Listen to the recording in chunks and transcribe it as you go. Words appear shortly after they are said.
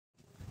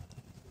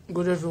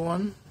Good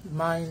everyone,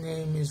 my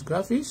name is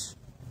Graphics.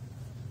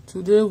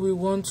 Today we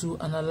want to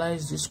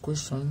analyze this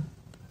question,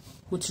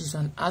 which is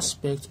an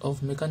aspect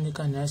of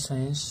mechanical analysis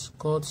science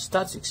called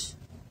statics.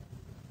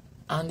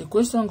 And the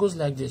question goes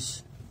like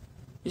this.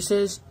 It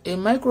says a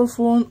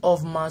microphone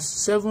of mass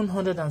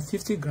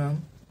 750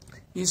 grams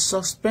is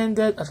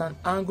suspended at an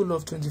angle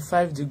of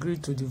 25 degrees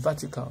to the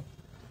vertical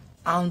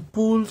and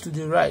pulled to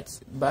the right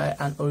by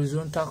an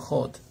horizontal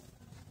cord.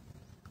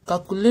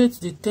 Calculate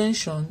the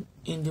tension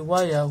in the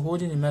wire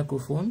holding the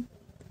microphone,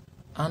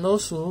 and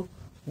also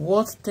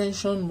what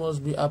tension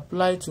must be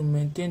applied to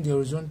maintain the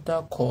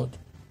horizontal cord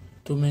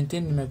to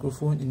maintain the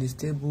microphone in a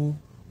stable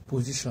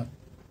position.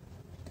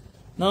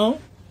 Now,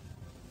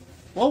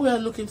 what we are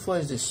looking for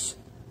is this.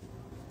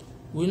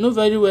 We know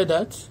very well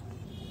that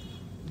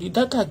the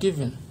data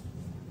given,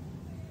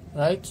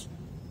 right?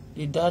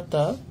 The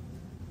data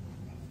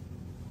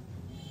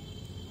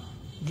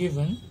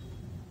given,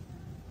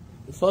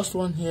 the first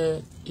one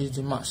here is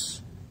the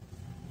mass.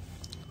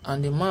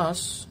 And the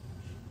mass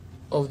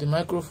of the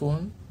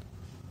microphone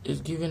is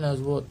given as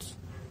what?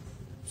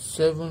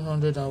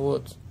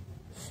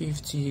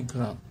 750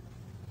 grams.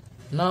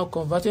 Now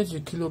converting to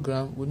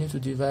kilogram, we need to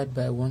divide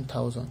by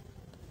 1000,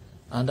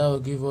 and that will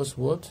give us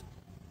what?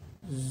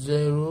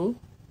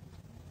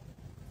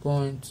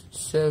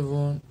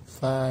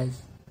 0.75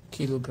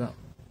 kilogram.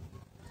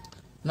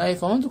 Now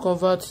if I want to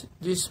convert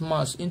this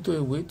mass into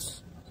a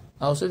weight,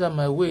 I'll say that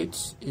my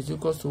weight is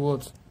equal to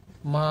what?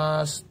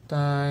 Mass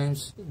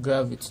times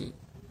gravity,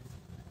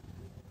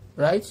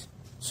 right?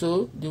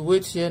 So the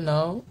weight here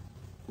now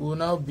will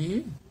now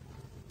be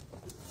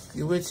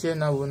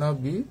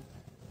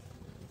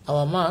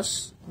our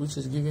mass, which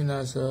is given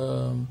as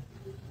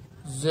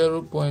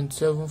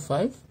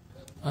 0.75,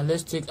 and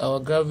let's take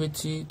our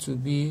gravity to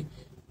be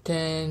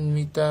 10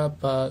 meters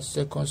per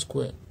second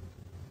square.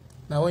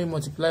 Now when you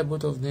multiply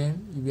both of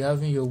them, you'll be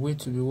having your weight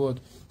to be what?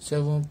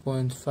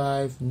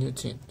 7.5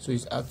 Newton. So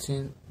it's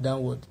acting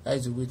downward. That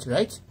is the weight,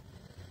 right?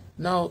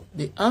 Now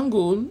the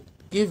angle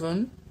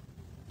given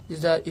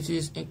is that it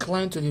is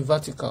inclined to the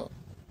vertical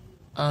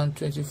and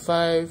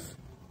 25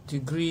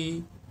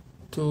 degrees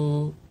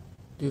to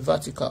the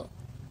vertical.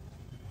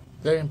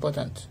 Very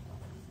important.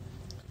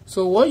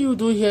 So what you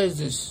do here is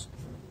this.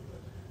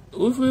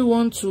 If we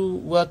are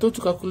told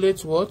to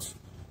calculate what?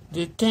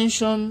 The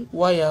tension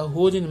wire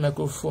holding the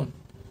microphone.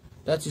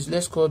 That is,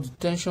 let's call the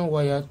tension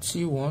wire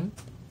T1.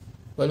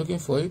 We're looking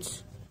for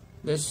it.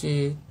 Let's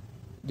say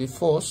the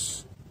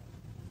force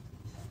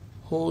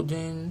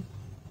holding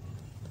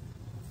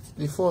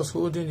the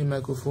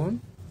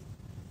microphone,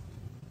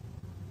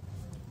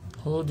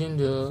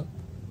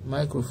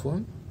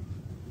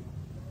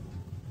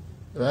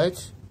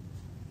 right?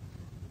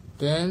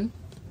 Then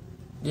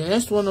the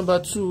next one, number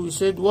 2, it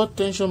said what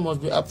tension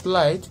must be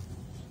applied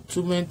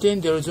to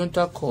maintain the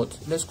horizontal cord.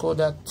 Let's call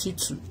that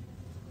T2.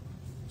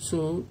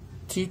 So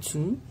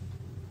T2,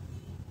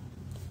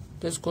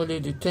 let's call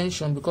it the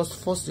tension, because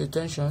force is the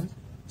tension.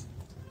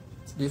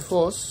 The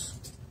force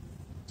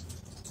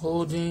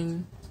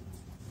holding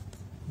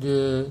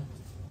the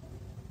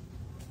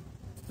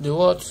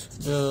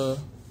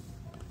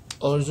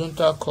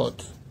horizontal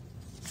cord,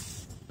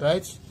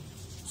 right?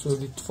 So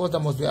the force that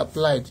must be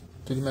applied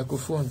to the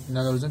microphone in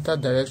an horizontal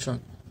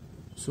direction.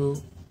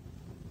 So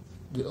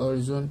the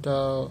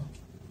horizontal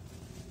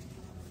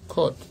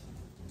cord,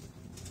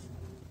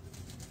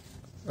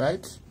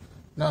 right?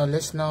 Now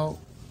let's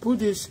put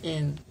this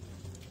in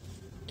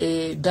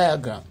a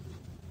diagram.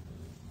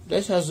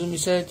 Let's assume he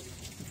said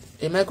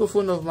a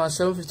microphone of mass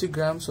 750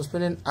 grams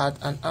suspended at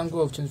an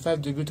angle of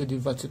 25 degrees to the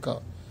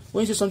vertical.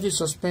 When you say something is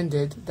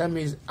suspended, that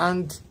means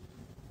hanged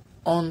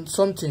on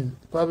something,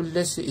 probably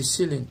let's say a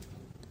ceiling.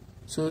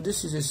 So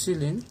this is a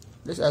ceiling.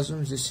 Let's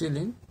assume it's a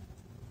ceiling,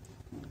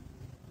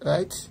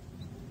 right?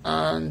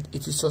 And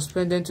it is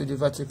suspended to the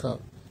vertical.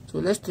 So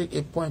let's take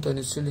a point on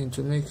the ceiling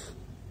to make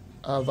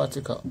our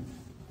vertical.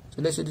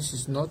 So let's say this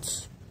is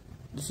north,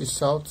 this is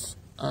south,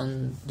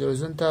 and the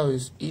horizontal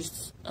is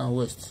east and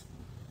west.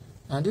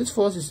 And this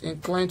force is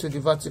inclined to the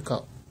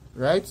vertical,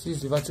 right? This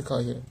is the vertical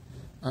here.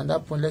 And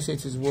that point, let's say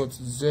it is what?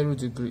 0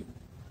 degree.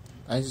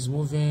 And it is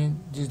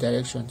moving this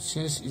direction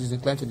since it is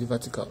inclined to the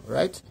vertical,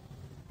 right?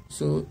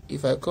 So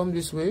if I come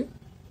this way,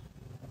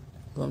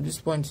 from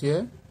this point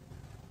here,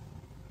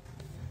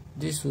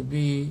 this will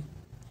be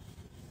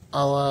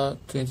our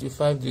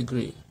 25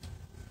 degree,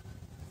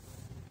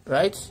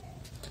 right?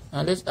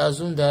 And let's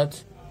assume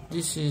that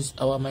this is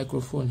our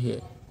microphone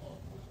here.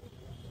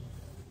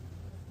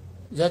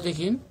 Is that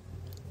taken?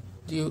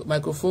 The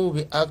microphone will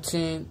be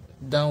acting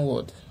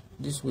downward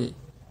this way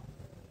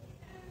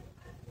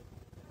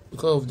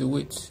because of the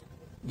weight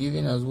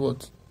given as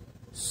what?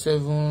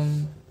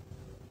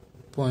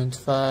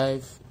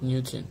 7.5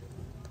 Newton.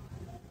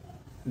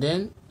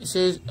 Then it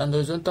says an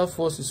horizontal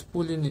force is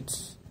pulling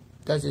it.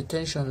 That's a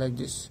tension like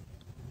this.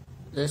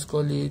 Let's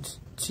call it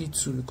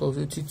T2, because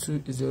the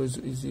T2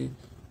 is the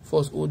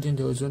force holding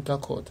the horizontal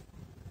cord.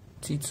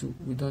 T2,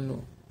 we don't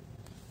know.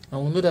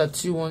 And we know that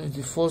T1 is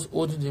the force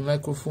holding the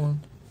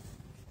microphone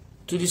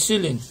to the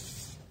ceiling.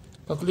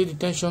 Calculate the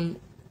tension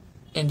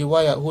and the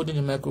wire holding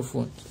the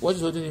microphone. What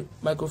is holding the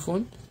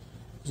microphone?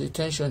 The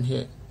tension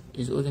here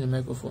is holding the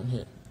microphone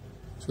here.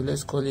 So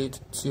let's call it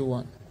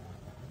T1.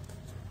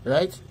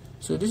 Right?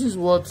 So this is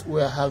what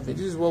we are having.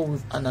 This is what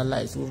we've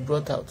analyzed, we've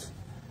brought out.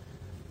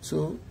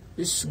 So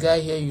this guy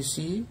here you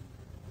see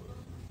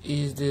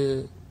is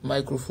the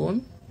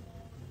microphone.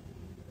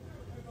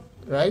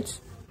 Right?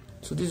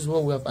 So this is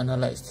what we have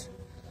analyzed.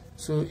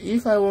 So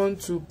if I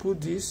want to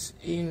put this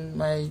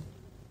in a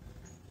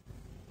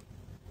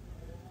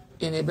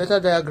better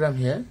diagram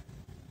here,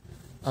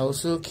 I will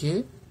say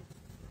okay,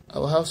 I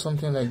will have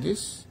something like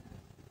this.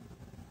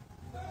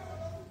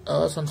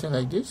 I have something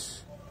like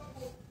this.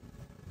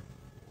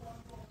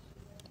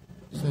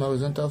 This is my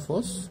horizontal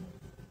force,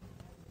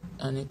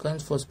 and a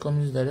current force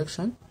coming in this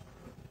direction.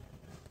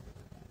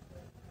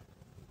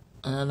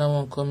 Another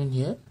one coming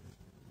here.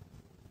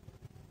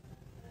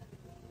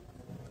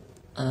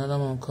 Another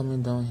one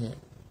coming down here.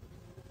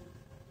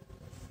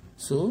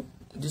 So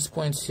this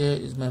point here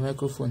is my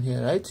microphone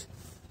here, right?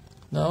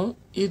 Now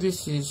if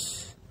this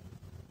is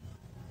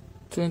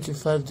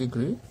 25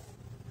 degrees,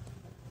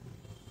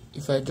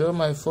 if I draw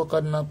my 4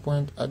 cardinal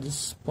point at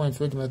this point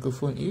where the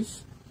microphone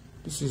is,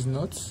 this is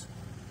north,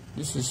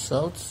 this is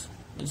south,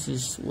 this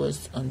is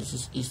west, and this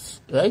is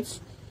east, right?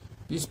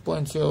 This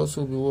point here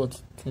also will be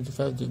what?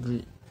 25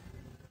 degrees.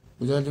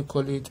 We usually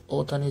call it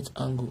alternate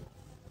angle.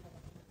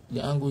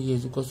 The angle here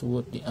is equal to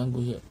what? The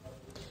angle here.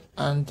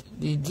 And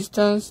the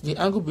distance, the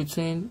angle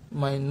between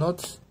my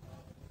north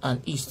and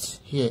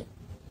east here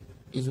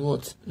is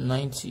what?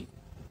 90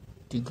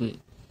 degrees.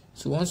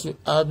 So once you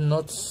add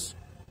north,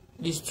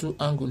 these two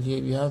angles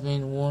here, we have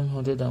in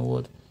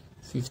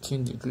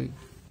 115 degrees.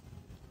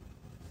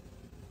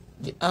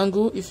 The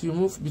angle, if you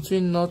move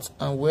between north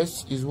and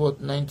west, is what?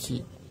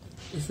 90.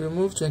 If you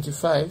remove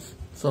 25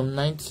 from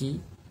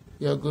 90,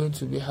 you are going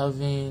to be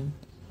having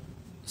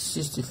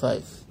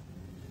 65.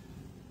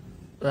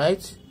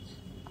 Right?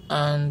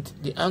 And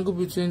the angle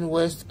between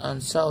west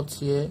and south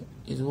here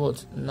is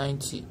what?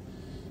 90.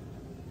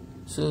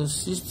 So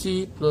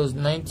 60 plus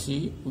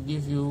 90 will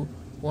give you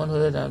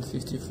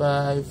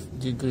 155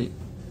 degrees,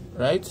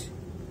 right?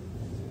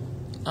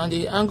 And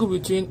the angle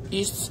between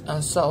east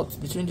and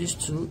south, between these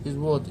two, is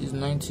what? Is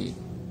 90.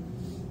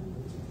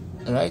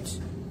 Right?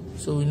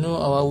 So we know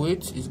our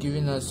weight is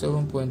giving us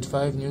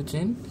 7.5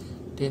 Newton.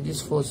 Then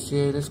this force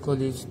here, let's call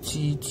it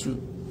T2.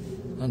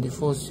 And the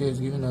force here is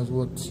giving us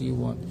what?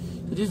 T1.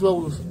 So this is what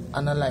we've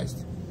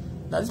analyzed.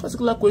 Now this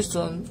particular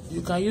question,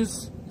 you can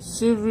use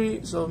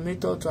series of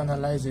methods to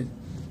analyze it,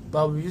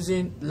 but we're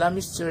using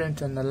Lamis theorem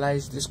to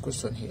analyze this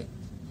question here,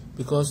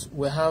 because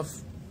we have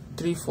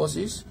 3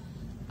 forces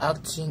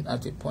acting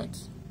at a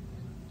point,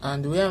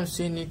 and the way I'm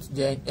saying it,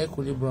 they are in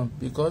equilibrium,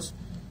 because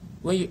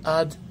when you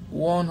add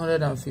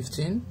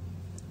 115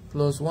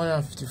 plus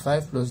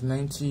 155 plus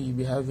 90, you'll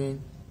be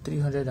having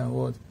 300 and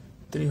what?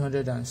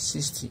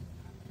 360.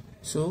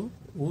 So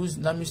we use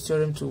Lamis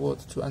theorem to what?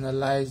 To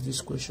analyze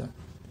this question.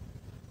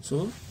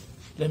 So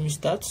let me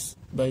start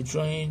by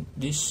drawing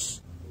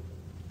this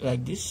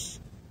like this.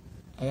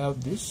 I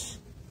have this,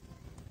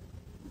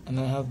 and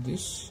I have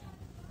this,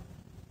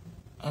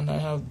 and I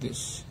have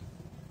this.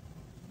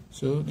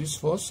 So this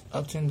force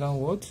acting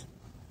downward,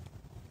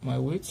 my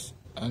weight,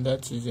 and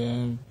that is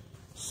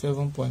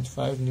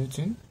 7.5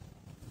 Newton.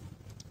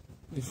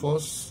 The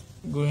force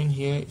going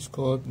here is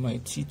called my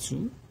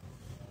T2,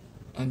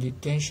 and the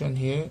tension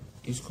here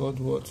is called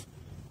what?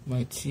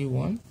 My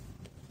T1.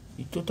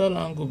 The total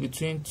angle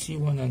between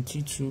T1 and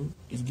T2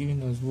 is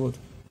giving us what?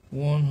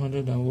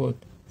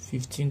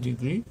 115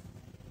 degrees.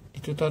 The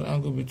total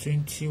angle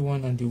between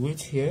T1 and the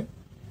weight here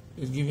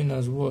is giving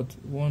us what?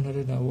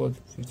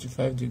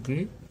 155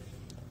 degrees.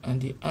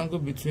 And the angle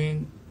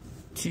between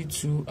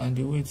T2 and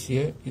the weight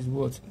here is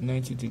what?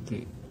 90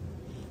 degrees.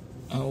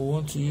 And we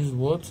want to use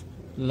what?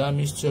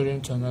 Lamis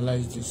theorem to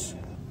analyze this.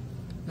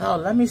 Now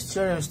Lamis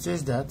theorem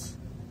states that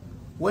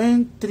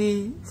when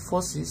 3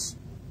 forces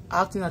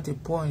acting at a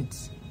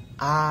point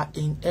are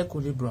in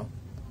equilibrium,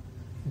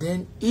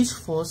 then each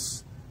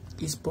force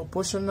is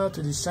proportional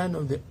to the sine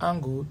of the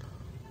angle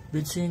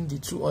between the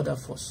 2 other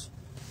forces.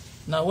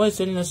 Now what it's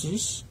telling us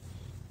is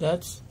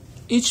that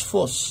each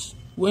force,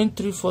 when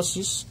 3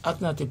 forces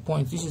acting at a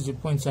point, this is the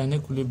point, are in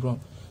equilibrium.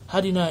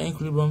 How do you know an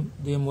equilibrium?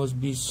 They must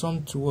be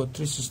summed to what?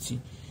 360.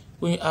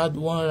 When you add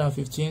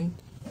 115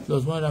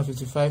 plus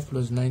 155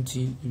 plus 90,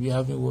 you'll be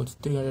having what?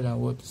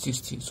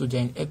 360. So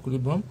they're in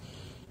equilibrium.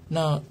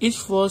 Now each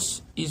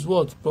force is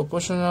what?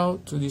 Proportional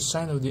to the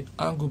sine of the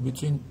angle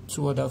between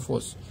 2 other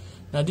forces.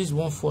 Now this is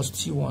one force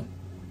T1.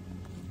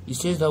 It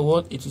says that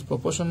what? It is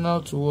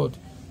proportional to what?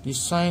 The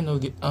sine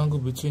of the angle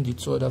between the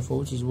 2 other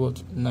forces, which is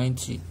what?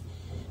 90.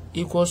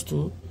 Equals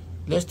to,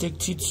 let's take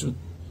T2,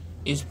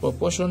 is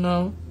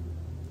proportional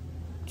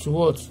to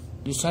what?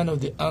 The sine of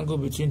the angle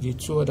between the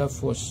 2 other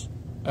forces,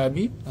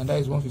 AB, and that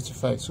is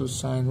 155. So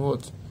sine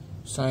what?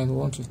 Sine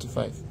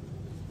 155.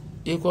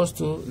 Equals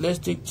to, let's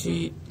take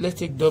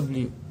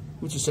W,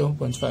 which is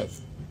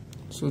 7.5.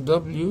 So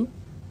W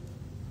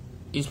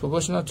is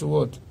proportional to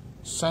what?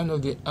 Sine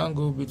of the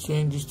angle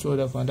between these 2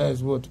 other forces, and that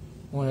is what?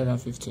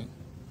 115.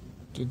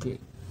 degree.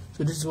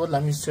 So this is what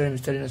Lamis theorem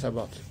is telling us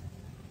about.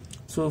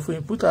 So if we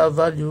input our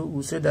value,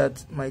 we'll say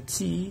that my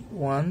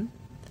T1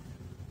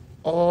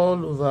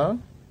 all over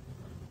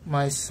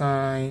my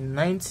sine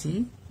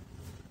 90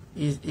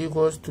 is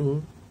equals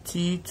to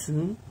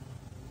T2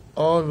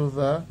 all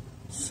over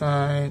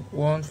sine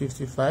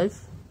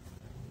 155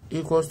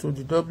 equals to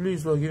the W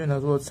is what given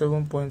as what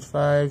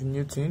 7.5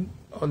 Newton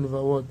all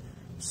over what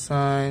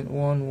sine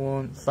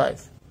 115,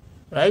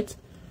 right?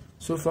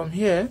 So from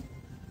here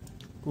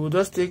we'll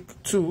just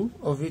take 2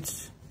 of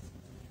it.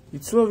 The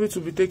 2 of it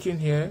will be taken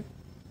here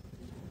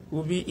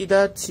will be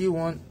either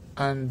T1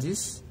 and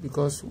this,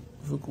 because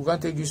we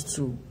can't take these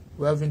 2,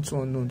 we're having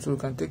 2 unknown, so we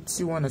can take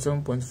T1 and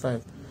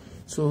 7.5.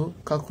 So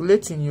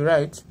calculating, you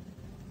write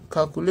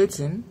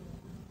calculating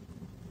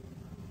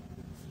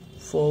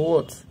for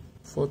what?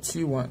 For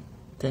T1,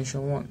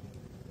 tension 1,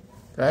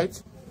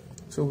 right?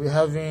 So we're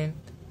having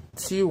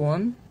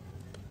T1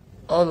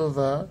 all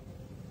over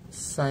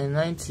sine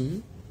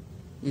 90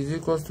 is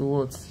equals to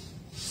what?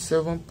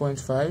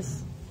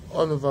 7.5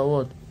 all over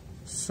what?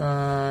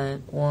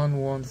 Sine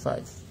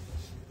 115.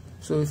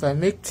 So if I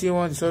make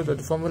T1 the result of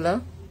the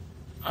formula,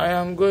 I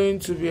am going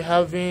to be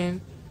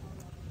having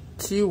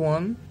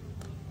T1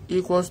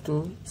 equals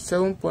to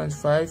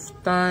 7.5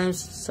 times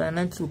sine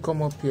 90 will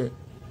come up here.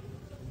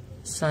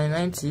 Sine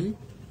 90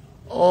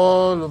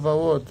 all over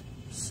what?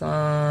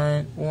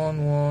 Sine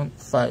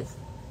 115.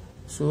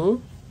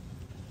 So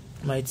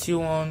my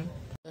T1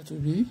 that will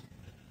be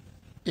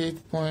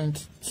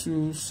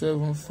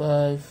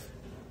 8.275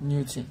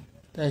 Newton.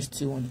 That is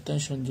T1, the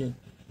tension there.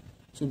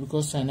 So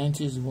because sine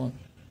 90 is 1,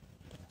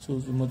 so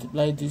if we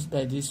multiply this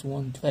by this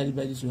 1 divided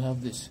by this, we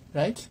have this,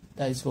 right?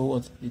 That is for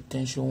what? The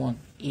tension 1.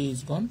 A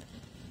is gone.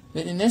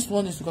 Then the next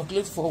one is to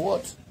calculate for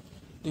what?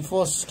 The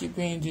force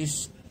keeping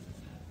this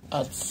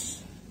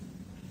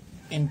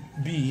in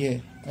B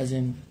here, as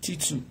in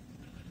T2.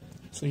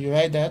 So you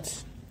write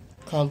that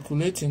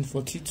calculating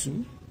for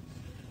T2,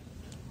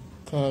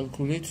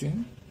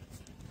 calculating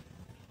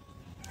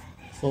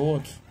for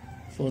what?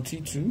 For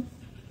T2,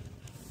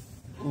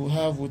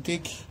 we'll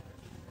take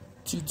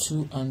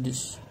T2 and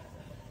this.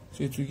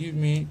 So it will give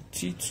me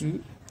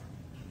T2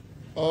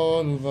 all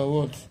over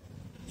what?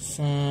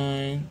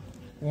 Sine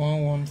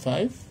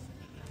 115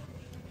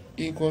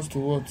 equals to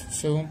what?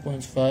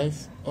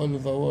 7.5 all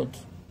over what?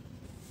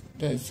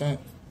 That is sine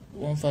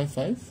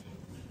 155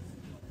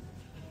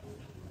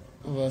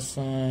 over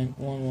sine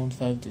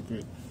 115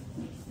 degree.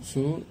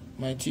 So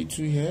my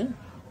T2 here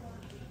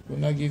will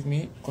now give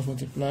me, cross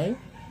multiply,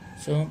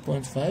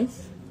 7.5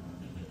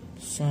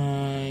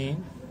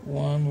 sine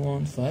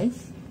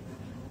 115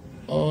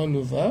 all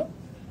over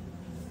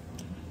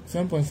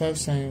 7.5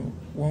 sine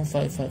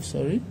 155,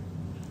 sorry,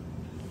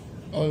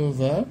 all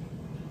over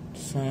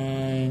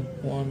sine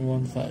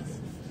 115.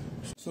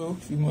 So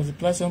if you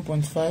multiply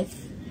 7.5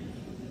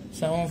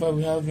 sine 115,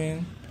 we have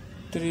in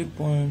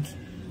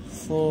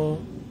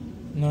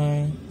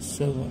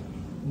 3.497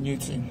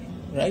 Newton,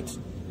 right?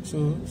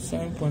 So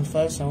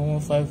 7.5 sine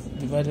 115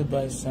 divided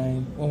by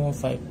sine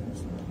 115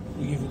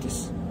 will give you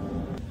this.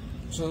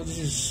 So this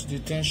is the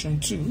tension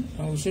 2,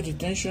 and we say the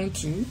tension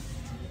 2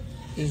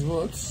 is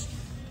what is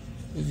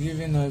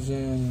given as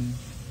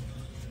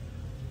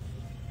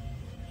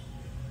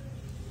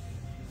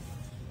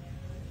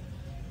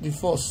the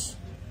force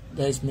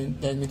that is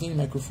maintaining the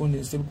microphone in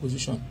a stable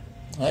position,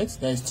 right?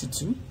 That is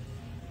T2,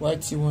 while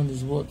T1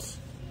 is what?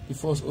 The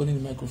force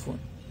holding the microphone.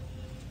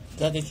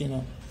 That taken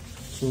out.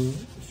 So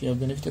if you have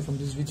benefited from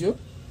this video,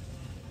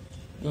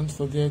 don't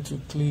forget to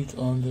click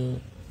on the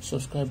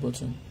subscribe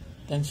button.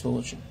 Thanks for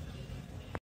watching.